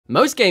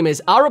Most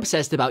gamers are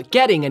obsessed about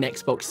getting an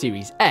Xbox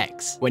Series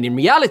X, when in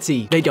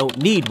reality, they don't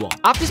need one.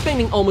 After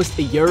spending almost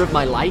a year of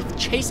my life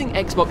chasing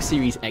Xbox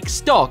Series X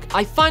stock,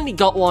 I finally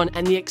got one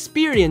and the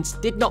experience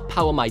did not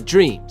power my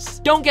dreams.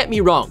 Don't get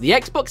me wrong, the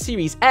Xbox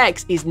Series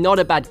X is not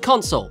a bad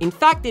console. In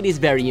fact, it is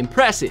very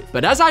impressive.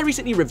 But as I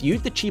recently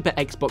reviewed the cheaper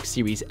Xbox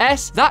Series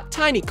S, that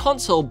tiny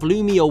console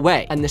blew me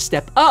away, and the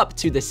step up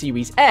to the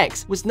Series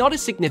X was not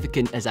as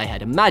significant as I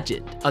had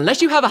imagined.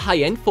 Unless you have a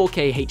high-end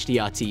 4K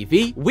HDR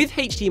TV with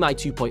HDMI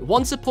 2.1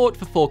 support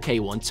for 4K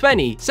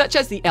 120, such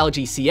as the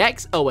LG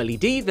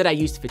OLED that I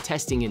used for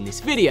testing in this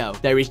video,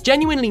 there is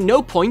genuinely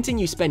no point in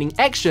you spending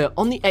extra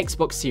on the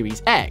Xbox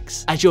Series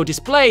X, as your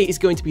display is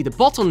going to be the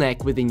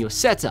bottleneck within your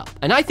setup.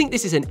 And I think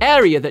this is an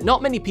area that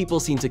not many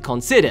people seem to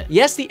consider.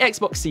 Yes, the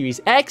Xbox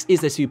Series X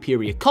is the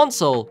superior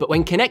console, but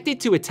when connected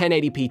to a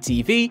 1080p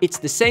TV, it's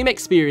the same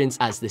experience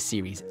as the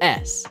Series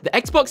S. The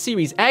Xbox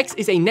Series X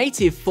is a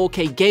native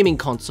 4K gaming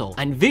console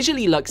and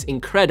visually looks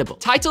incredible.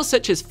 Titles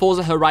such as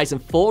Forza Horizon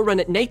 4 run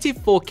at native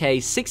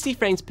 4K 60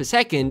 frames per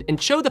second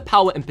and show the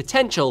power and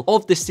potential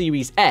of the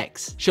Series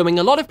X, showing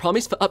a lot of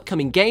promise for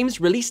upcoming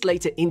games released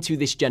later into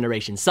this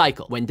generation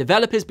cycle, when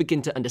developers begin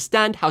to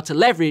understand how to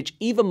leverage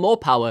even more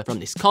power from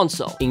this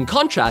console. In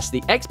contrast,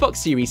 the Xbox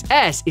Series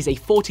S is a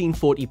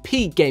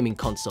 1440p gaming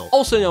console,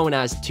 also known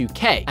as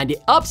 2K, and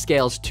it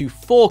upscales to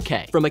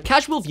 4K. From a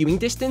casual viewing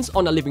distance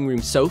on a living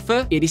room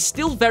sofa, it is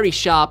still very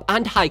sharp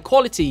and high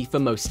quality for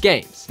most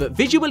games, but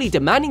visually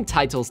demanding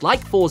titles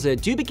like Forza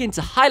do begin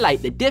to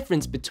highlight the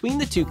difference between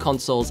the two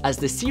consoles, as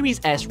the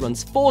Series S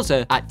runs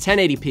Forza at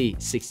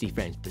 1080p 60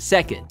 frames per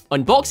second.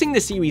 Unboxing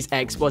the Series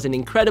X was an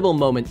incredible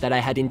moment that I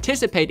had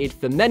anticipated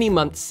for many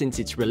months since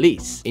its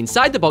release.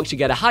 Inside the box you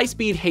get a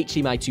high-speed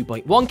HDMI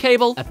 2.1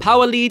 cable, a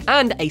power lead,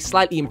 and a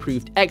slightly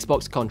improved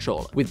Xbox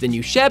controller, with the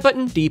new share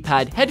button,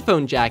 D-pad,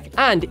 headphone jack,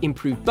 and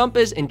improved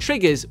bumpers and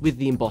triggers with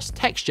the embossed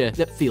texture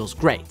that feels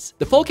great.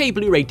 The 4K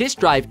Blu-ray disc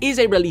drive is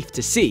a relief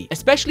to see,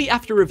 especially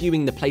after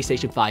reviewing the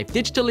PlayStation 5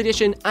 Digital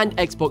Edition and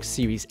Xbox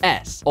Series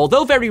S.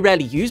 Although very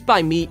rarely used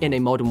by me in a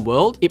modern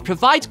world, it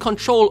provides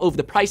control over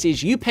the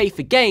prices you pay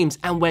for games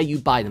and where you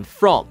buy them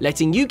from,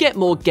 letting you get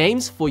more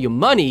games for your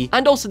money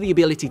and also the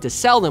ability to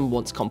sell them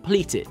once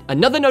completed.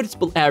 Another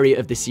noticeable area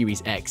of the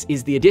Series X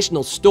is the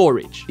additional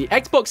storage. The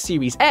Xbox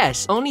Series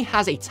S only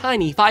has a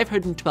tiny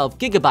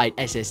 512GB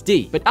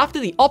SSD, but after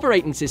the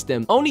operating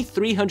system, only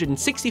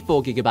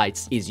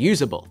 364GB is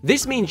usable.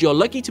 This means you're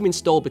lucky to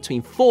install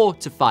between 4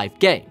 to 5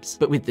 games.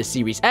 But with the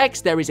Series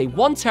X, there is a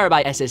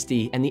 1TB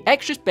SSD, and the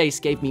extra space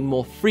gave me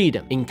more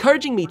freedom,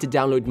 encouraging me to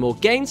download more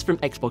games from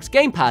Xbox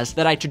Game Pass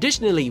that I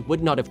traditionally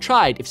would not have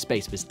tried if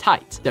space was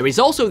tight. There is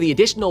also the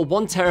additional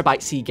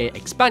 1TB Seagate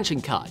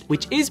expansion card,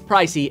 which is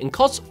pricey and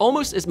costs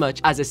almost as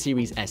much as a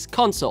Series S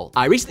console.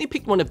 I recently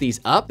picked one of these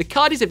up. The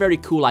card is a very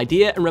cool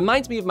idea and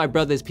reminds me of my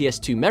brother's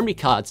PS2 memory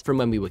cards from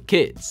when we were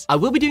kids. I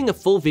will be doing a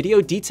full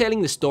video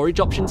detailing the storage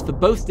options for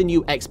both the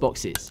new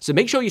Xboxes, so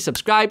make sure you're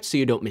subscribed so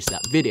you don't miss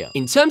that video.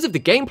 In terms of the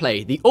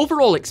gameplay, the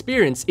overall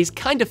experience is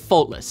kind of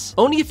faultless.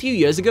 Only a few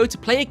years ago, to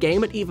play a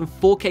game at even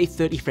 4K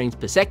 30 frames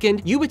per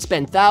second, you would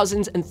spend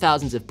thousands and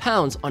thousands of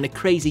pounds on a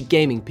crazy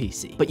gaming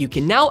PC. But you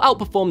can now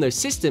outperform those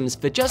systems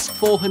for just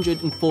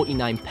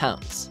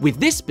 £449. With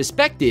this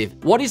perspective,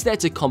 what is there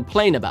to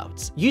complain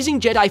about? Using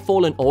Jedi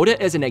Fallen Order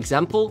as an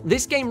example,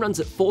 this game runs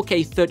at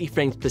 4K 30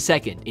 frames per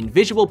second in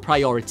visual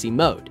priority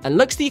mode, and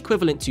looks the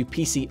equivalent to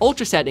PC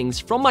Ultra settings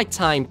from my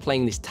time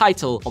playing this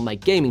title on my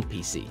gaming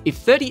PC. If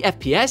 30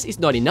 FPS is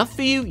not enough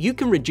for you, you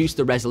can reduce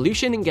the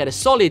resolution and get a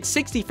solid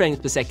 60 frames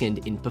per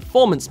second in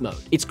performance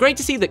mode. It's great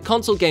to see that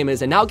console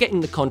gamers are now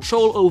getting the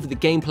control over the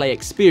gameplay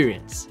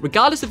experience.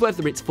 Regardless of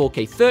whether it's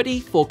 4K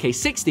 30, 4K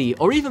 60,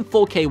 or even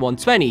 4K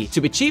 120,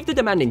 to achieve the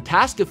demanding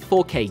task of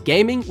 4K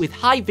gaming with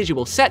high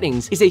visual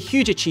settings is a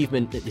huge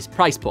achievement at this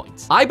price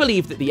point. I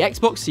believe that the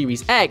Xbox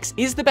Series X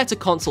is the better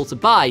console to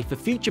buy for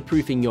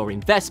future-proofing your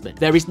investment.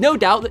 There is no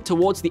doubt that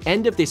towards the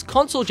end of this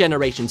console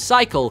generation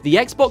cycle, the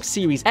Xbox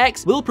Series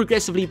X will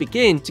progressively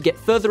begin to get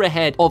further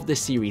ahead of the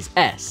Series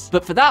S.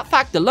 But for that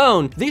fact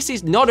alone, this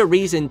is not a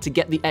reason to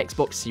get the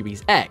Xbox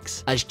Series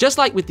X, as just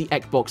like with the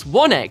Xbox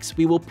One X,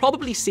 we will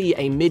probably see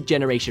a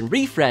mid-generation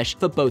refresh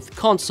for both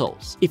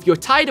consoles. If you're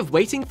tired of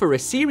waiting for a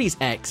Series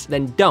X,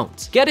 then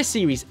don't. Get a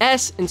Series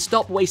S and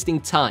stop wasting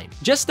time.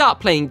 Just start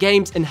playing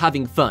games and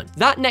having fun.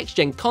 That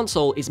next-gen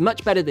console is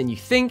much better than you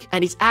think,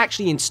 and it's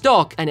actually in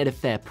stock and at a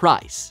fair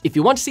price. If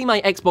you want to see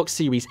my Xbox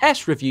Series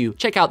S review,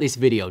 check out this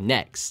video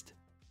next.